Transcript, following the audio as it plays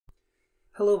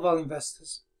Hello value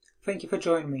investors, thank you for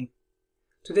joining me.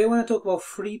 Today I want to talk about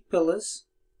 3 pillars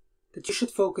that you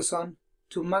should focus on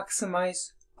to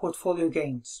maximize portfolio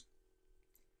gains.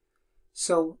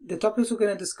 So the topics we're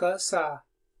going to discuss are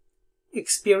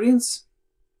experience,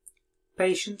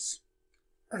 patience,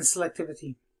 and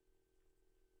selectivity.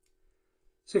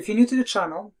 So if you're new to the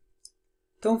channel,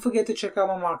 don't forget to check out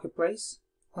my marketplace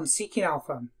on Seeking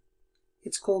Alpha.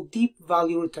 It's called Deep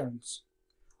Value Returns.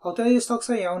 I'll tell you the stocks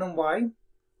I own and why,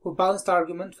 with balanced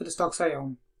argument for the stocks I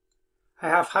own. I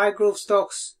have high growth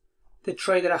stocks that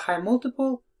trade at a high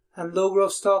multiple and low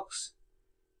growth stocks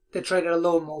that trade at a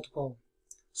low multiple.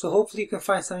 So hopefully you can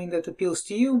find something that appeals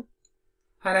to you,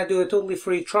 and I do a totally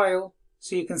free trial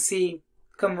so you can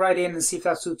come right in and see if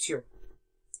that suits you.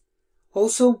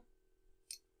 Also,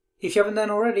 if you haven't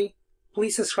done already,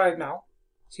 please subscribe now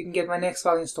so you can get my next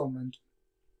value installment.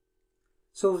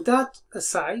 So with that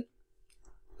aside,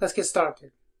 let's get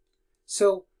started.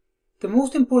 So the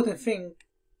most important thing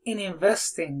in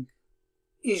investing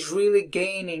is really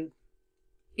gaining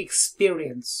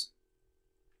experience.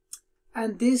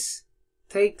 And this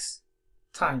takes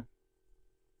time.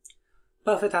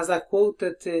 Buffett has that quote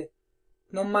that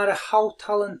no matter how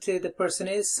talented a person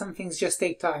is, some things just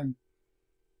take time.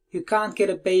 You can't get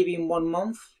a baby in 1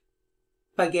 month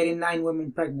by getting 9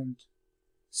 women pregnant.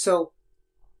 So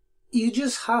you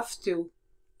just have to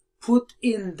put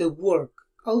in the work.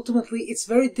 Ultimately, it's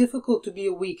very difficult to be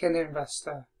a weekend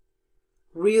investor.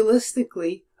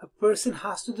 Realistically, a person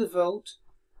has to devote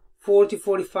 40,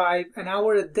 45, an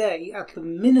hour a day at the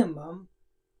minimum,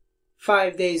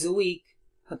 5 days a week,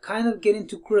 and kind of get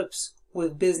into grips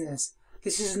with business.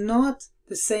 This is not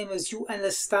the same as you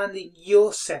understanding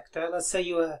your sector. Let's say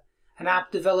you're an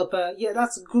app developer. Yeah,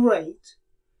 that's great.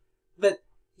 But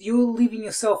you're leaving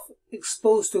yourself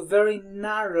exposed to a very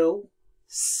narrow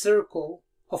circle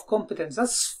of competence.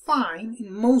 That's fine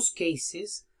in most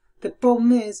cases. The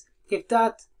problem is if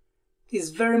that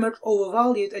is very much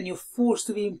overvalued and you're forced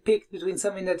to be picked between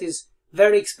something that is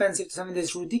very expensive to something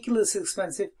that's ridiculously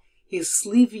expensive, it's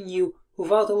leaving you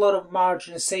without a lot of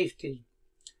margin of safety.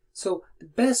 So the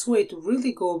best way to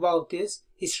really go about this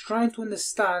is trying to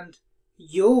understand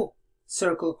your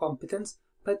circle of competence,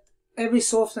 but every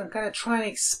so often kind of try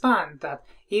and expand that.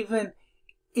 Even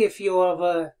if you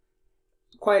have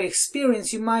quite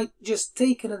experienced, you might just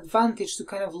take an advantage to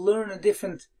kind of learn a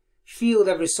different field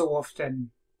every so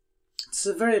often. It's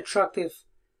a very attractive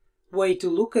way to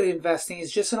look at investing.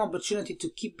 It's just an opportunity to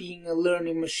keep being a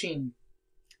learning machine.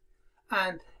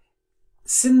 And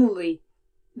similarly,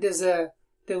 there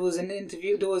was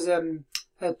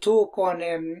a talk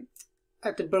on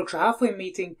at the Berkshire Halfway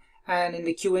meeting and in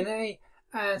the Q&A,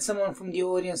 and someone from the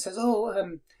audience says,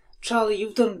 Charlie,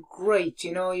 you've done great,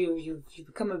 you've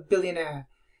become a billionaire.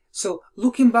 So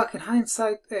looking back in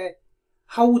hindsight,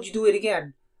 how would you do it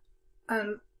again?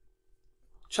 And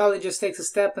Charlie just takes a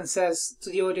step and says to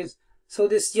the audience, so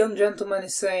this young gentleman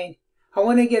is saying, I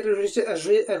want to get as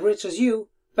rich as you,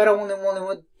 but I only want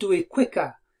to do it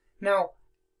quicker. Now,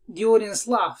 the audience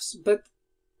laughs, but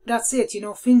that's it,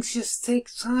 things just take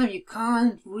time. You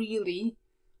can't really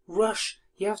rush.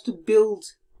 You have to build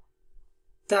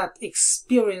that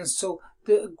experience. So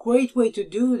the great way to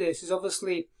do this is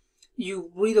obviously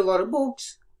you read a lot of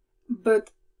books, but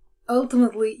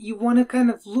ultimately you want to kind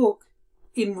of look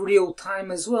in real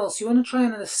time as well. So you want to try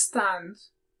and understand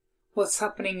what's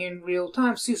happening in real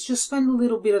time. So you just spend a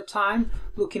little bit of time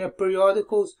looking at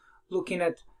periodicals, looking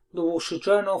at the Wall Street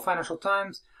Journal, Financial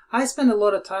Times. I spend a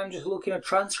lot of time just looking at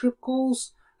transcript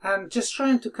calls and just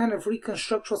trying to kind of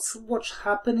reconstruct what's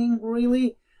happening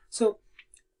really. So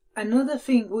another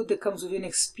thing that comes with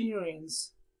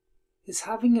inexperience is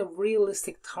having a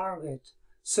realistic target.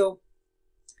 So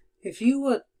if you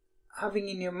were having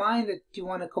in your mind that you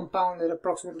want to compound at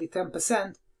approximately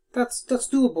 10%, that's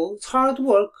doable. It's hard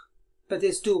work, but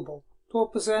it's doable.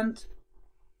 12%,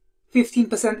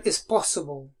 15% is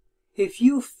possible. If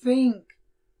you think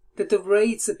that the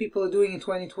rates that people are doing in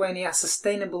 2020 are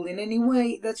sustainable in any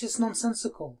way, that's just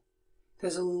nonsensical.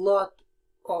 There's a lot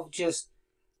of just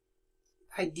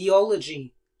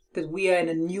ideology that we are in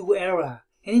a new era.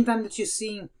 Anytime that you're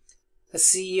seeing a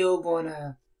CEO go on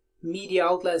a media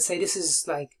outlet and say this is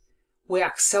like we're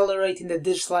accelerating the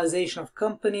digitalization of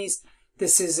companies,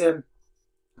 this is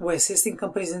we're assisting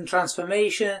companies in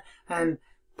transformation and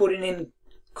putting in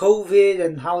COVID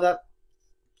and how that,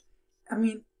 I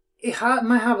mean, it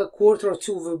might have a quarter or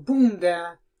two of a boom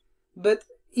there, but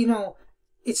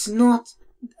it's not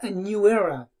a new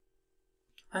era.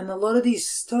 And a lot of these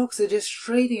stocks are just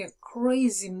trading at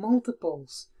crazy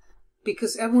multiples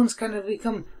because everyone's kind of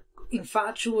become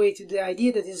infatuated with the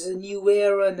idea that this is a new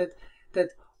era and that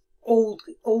old,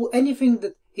 anything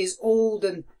that is old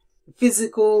and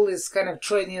physical is kind of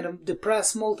trading at a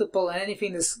depressed multiple, and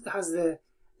anything that has the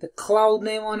cloud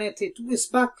name on it. It is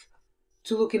back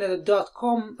to looking at the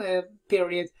 .com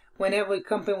period, when every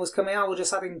company was coming out with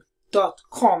just having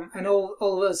 .com, and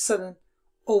all of a sudden,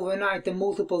 overnight, the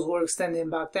multiples were extending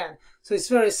back then. So it's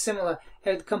very similar.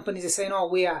 Companies are saying, oh,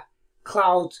 we are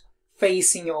cloud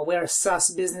facing, or we're a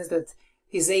SaaS business that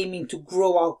is aiming to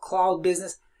grow our cloud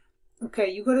business. Okay,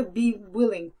 you got to be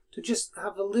willing to just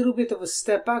have a little bit of a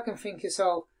step back and think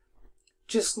yourself,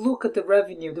 just look at the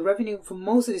revenue. The revenue for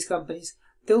most of these companies,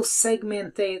 they'll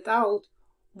segment it out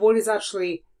what is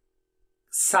actually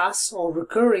SaaS or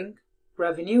recurring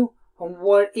revenue and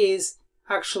what is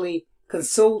actually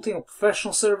consulting or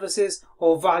professional services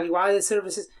or value-added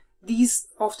services. These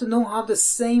often don't have the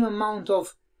same amount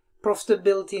of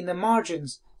profitability in the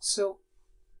margins. So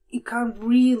you can't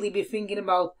really be thinking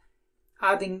about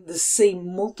adding the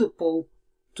same multiple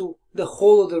to the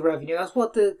whole of the revenue. That's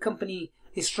what the company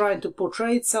is trying to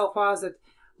portray itself as, that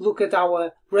look at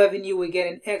our revenue, we're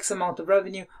getting X amount of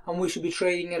revenue and we should be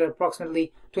trading at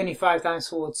approximately 25 times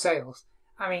forward sales.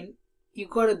 I mean, you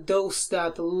got to dose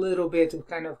that a little bit of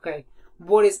kind of, okay,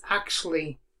 what is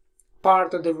actually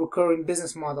part of the recurring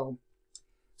business model.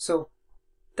 So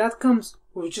that comes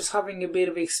with just having a bit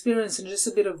of experience and just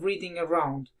a bit of reading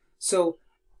around. So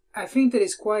I think that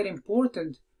it's quite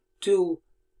important to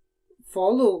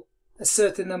follow a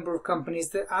certain number of companies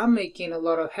that are making a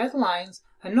lot of headlines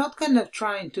and not kind of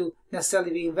trying to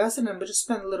necessarily be invested in them, but just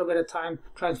spend a little bit of time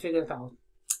trying to figure it out.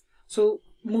 So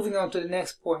moving on to the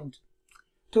next point,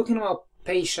 talking about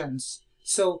patience.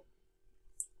 So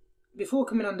before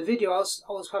coming on the video, I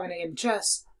was having a game of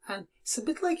chess, and it's a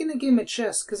bit like in a game of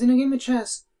chess, because in a game of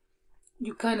chess,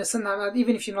 you kind of sometimes,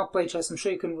 even if you've not played chess, I'm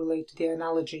sure you can relate to the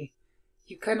analogy.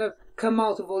 You kind of come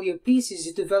out of all your pieces,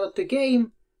 you develop the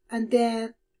game, and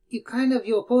then you kind of,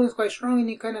 your opponent's quite strong, and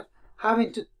you kind of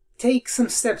having to take some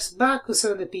steps back with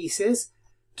some of the pieces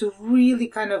to really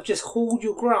kind of just hold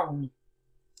your ground.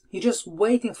 You're just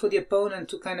waiting for the opponent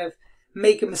to kind of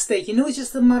make a mistake. You know, it's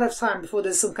just a matter of time before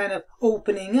there's some kind of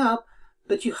opening up,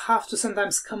 but you have to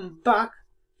sometimes come back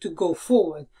to go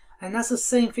forward. And that's the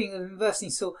same thing in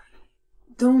investing. So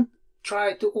don't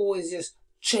try to always just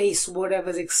chase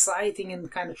whatever's exciting and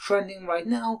kind of trending right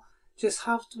now. Just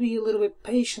have to be a little bit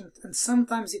patient, and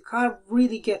sometimes you can't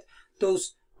really get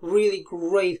those really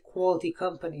great quality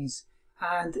companies.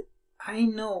 And I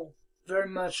know very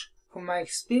much from my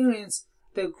experience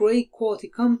that great quality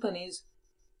companies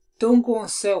don't go on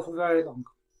sale for very long.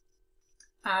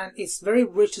 And it's very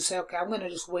rich to say, okay, I'm going to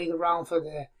just wait around for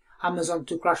the Amazon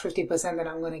to crash 50% and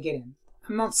I'm going to get in.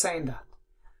 I'm not saying that.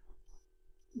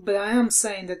 But I am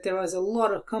saying that there is a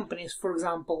lot of companies, for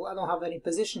example, I don't have any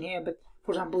position here, but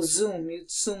for example, Zoom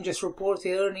just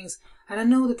reported earnings, and I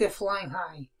know that they're flying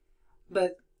high.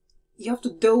 But you have to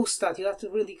dose that. You have to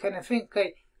really kind of think,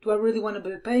 okay, do I really want to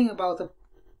be paying about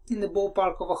in the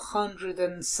ballpark of 100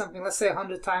 and something, let's say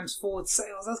 100 times forward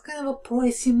sales? That's kind of a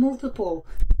pricey multiple.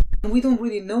 And we don't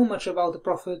really know much about the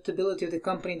profitability of the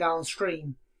company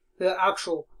downstream, the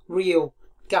actual real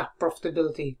GAAP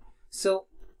profitability. So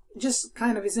just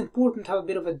kind of, it's important to have a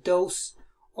bit of a dose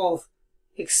of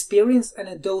experience and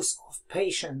a dose of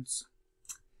patience.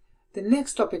 The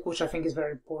next topic, which I think is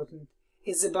very important,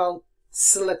 is about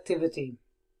selectivity.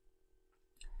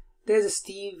 There's a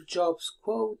Steve Jobs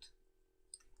quote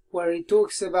where he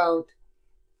talks about,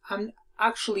 I'm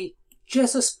actually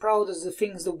just as proud of the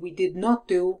things that we did not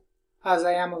do as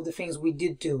I am of the things we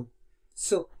did do.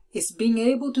 So it's being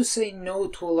able to say no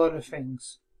to a lot of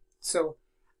things. So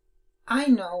I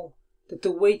know that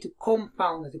the way to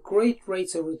compound at great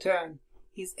rates of return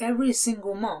is every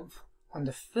single month, on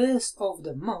the first of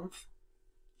the month,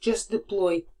 just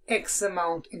deploy X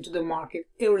amount into the market,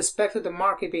 irrespective of the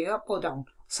market being up or down.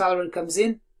 Salary comes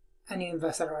in and you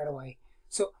invest it right away.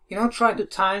 So you're not trying to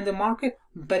time the market,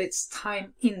 but it's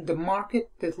time in the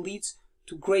market that leads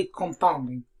to great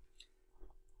compounding.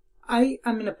 I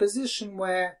am in a position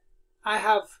where I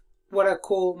have what I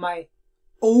call my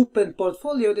open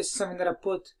portfolio. This is something that I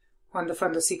put on the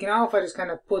front of Seeking Alpha. I just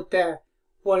kind of put there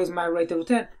what is my rate of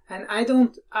return, and I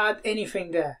don't add anything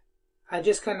there. I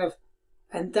just kind of,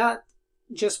 and that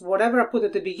just whatever I put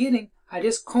at the beginning, I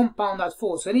just compound that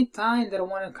forward. So any time that I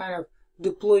want to kind of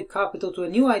deploy capital to a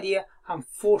new idea, I'm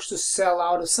forced to sell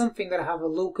out of something that I have a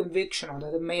low conviction on,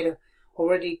 that I made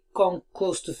already gone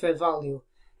close to fair value.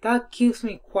 That keeps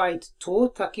me quite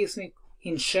taut, that keeps me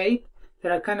in shape,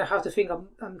 that I kind of have to think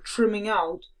I'm trimming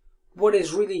out what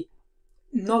is really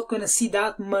not going to see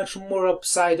that much more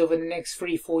upside over the next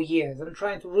 3-4 years. I'm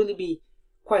trying to really be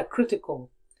quite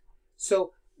critical.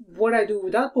 So what I do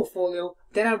with that portfolio,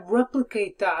 then I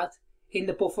replicate that in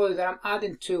the portfolio that I'm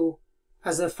adding to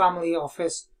as a family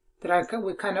office, that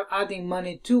we're kind of adding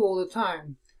money to all the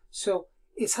time. So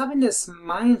it's having this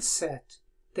mindset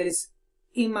that is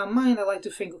in my mind. I like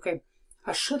to think, okay,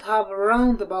 I should have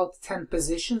around about 10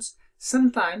 positions.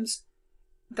 Sometimes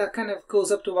that kind of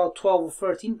goes up to about 12 or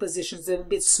 13 positions. They're a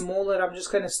bit smaller. I'm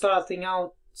just kind of starting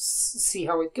out, see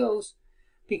how it goes,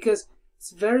 because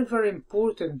it's very, very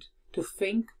important to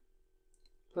think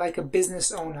like a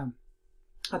business owner.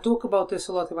 I talk about this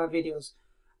a lot in my videos.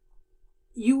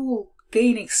 You will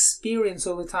gain experience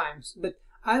over time, but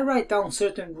I write down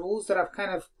certain rules that I've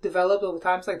kind of developed over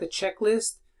time, like the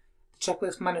checklist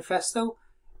manifesto,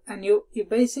 and you're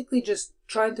basically just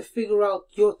trying to figure out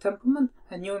your temperament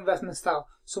and your investment style.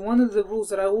 So one of the rules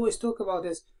that I always talk about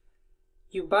is,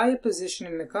 you buy a position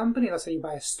in the company, let's say you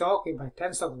buy a stock, you buy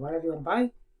 10 stocks, whatever you want to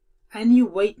buy, and you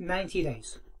wait 90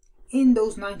 days. In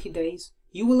those 90 days,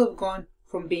 you will have gone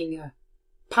from being a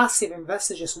passive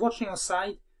investor just watching your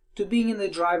side to being in the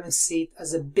driving seat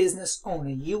as a business owner.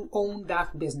 You own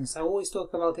that business. I always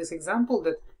talk about this example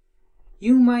that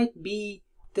you might be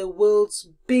the world's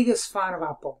biggest fan of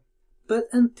Apple, but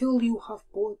until you have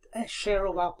bought a share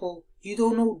of Apple, you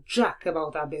don't know jack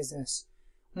about that business.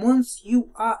 Once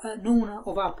you are an owner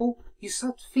of Apple, you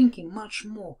start thinking much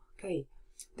more. Okay,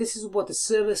 this is what the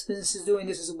service business is doing.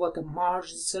 This is what the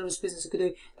margin service business is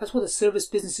doing. That's what the service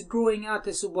business is growing at.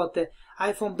 This is what the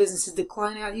iPhone business is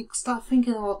declining at. You start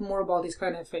thinking a lot more about these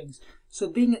kind of things. So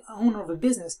being an owner of a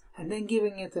business and then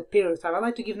giving it a period of time. I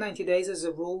like to give 90 days as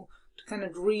a rule to kind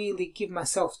of really give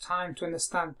myself time to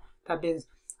understand that business.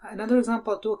 Another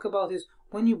example I talk about is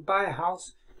when you buy a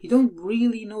house, you don't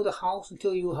really know the house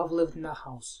until you have lived in that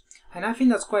house. And I think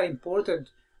that's quite important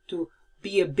to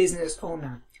be a business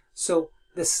owner. So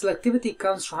the selectivity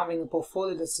comes from having a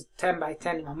portfolio that's 10 by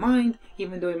 10 in my mind,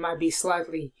 even though it might be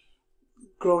slightly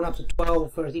grown up to 12 or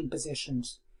 13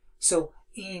 positions. So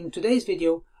in today's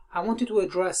video, I wanted to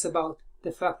address about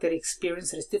the fact that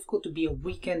experience, that it's difficult to be a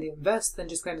weekend investor and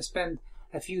just kind of spend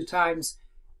a few times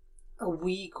a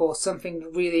week or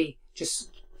something really just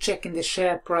checking the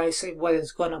share price, whether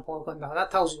it's gone up or gone down.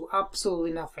 That tells you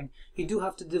absolutely nothing. You do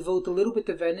have to devote a little bit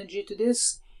of energy to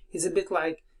this. It's a bit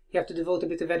like you have to devote a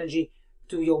bit of energy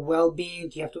to your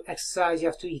well-being. You have to exercise, you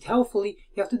have to eat healthily.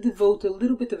 You have to devote a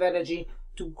little bit of energy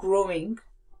to growing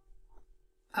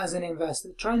as an investor,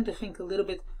 trying to think a little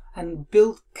bit and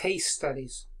build case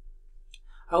studies.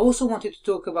 I also wanted to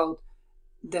talk about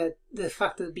the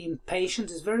fact that being patient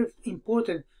is very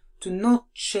important, to not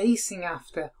chasing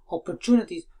after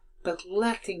opportunities, but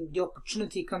letting the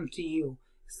opportunity come to you.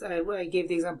 I gave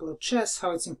the example of chess,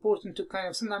 how it's important to kind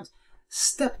of sometimes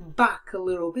step back a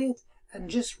little bit and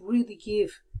just really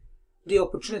give the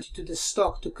opportunity to the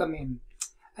stock to come in.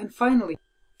 And finally,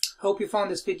 I hope you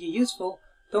found this video useful.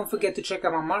 Don't forget to check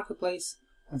out my marketplace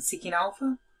on Seeking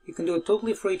Alpha. You can do a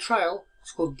totally free trial.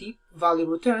 It's called Deep Value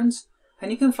Returns,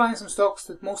 and you can find some stocks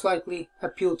that most likely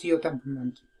appeal to your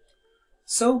temperament.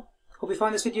 So, hope you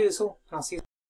found this video useful, and I'll see you.